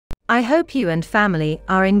I hope you and family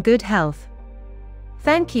are in good health.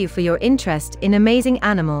 Thank you for your interest in amazing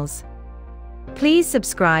animals. Please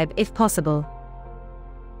subscribe if possible.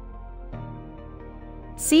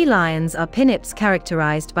 Sea lions are pinnipeds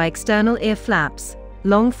characterized by external ear flaps,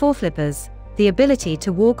 long foreflippers, the ability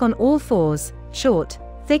to walk on all fours, short,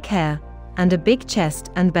 thick hair, and a big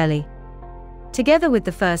chest and belly. Together with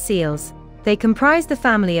the fur seals, they comprise the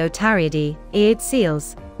family Otariidae, eared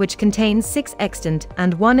seals, which contains 6 extant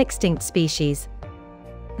and 1 extinct species.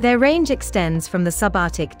 Their range extends from the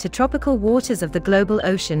subarctic to tropical waters of the global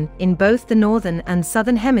ocean in both the Northern and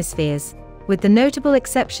Southern Hemispheres, with the notable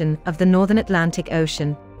exception of the Northern Atlantic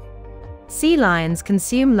Ocean. Sea lions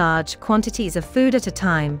consume large quantities of food at a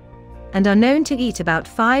time, and are known to eat about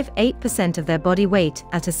 5–8% of their body weight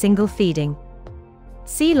at a single feeding.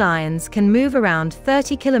 Sea lions can move around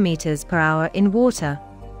 30 km per hour in water.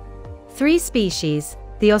 3 species,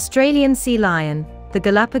 the Australian sea lion, the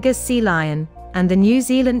Galápagos sea lion, and the New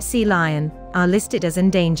Zealand sea lion, are listed as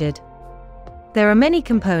endangered. There are many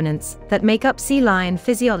components that make up sea lion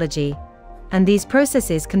physiology, and these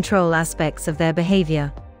processes control aspects of their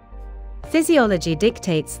behavior. Physiology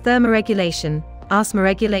dictates thermoregulation,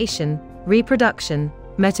 osmoregulation, reproduction,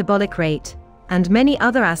 metabolic rate, and many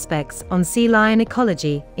other aspects on sea lion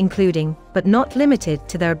ecology, including, but not limited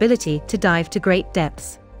to, their ability to dive to great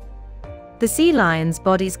depths. The sea lion's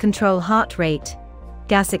bodies control heart rate,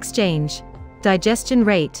 gas exchange, digestion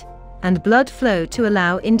rate, and blood flow to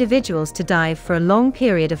allow individuals to dive for a long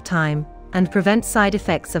period of time, and prevent side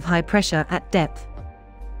effects of high pressure at depth.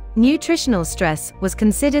 Nutritional stress was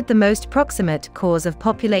considered the most proximate cause of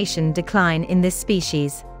population decline in this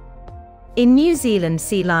species. In New Zealand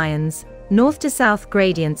sea lions, north to south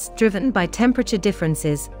gradients driven by temperature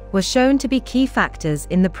differences were shown to be key factors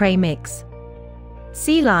in the prey mix.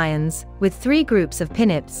 Sea lions, with 3 groups of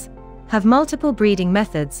pinnipeds, have multiple breeding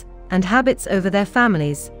methods and habits over their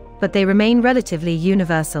families, but they remain relatively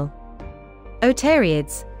universal.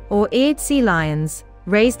 Otariids, or eared sea lions,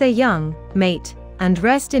 raise their young, mate, and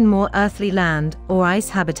rest in more earthly land or ice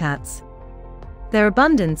habitats. Their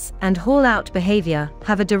abundance and haul-out behavior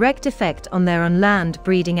have a direct effect on their on-land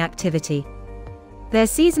breeding activity. Their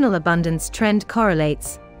seasonal abundance trend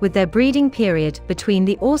correlates with their breeding period between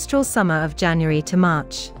the austral summer of January to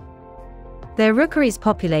March. Their rookeries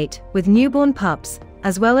populate with newborn pups,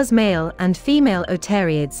 as well as male and female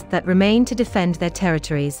otariids that remain to defend their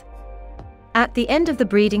territories. At the end of the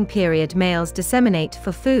breeding period, males disseminate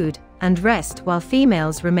for food and rest while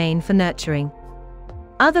females remain for nurturing.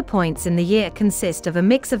 Other points in the year consist of a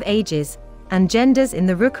mix of ages and genders in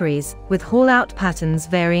the rookeries, with haul-out patterns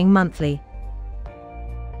varying monthly.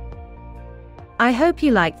 I hope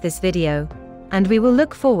you liked this video, and we will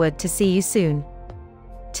look forward to see you soon.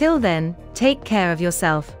 Till then, take care of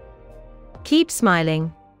yourself. Keep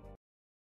smiling.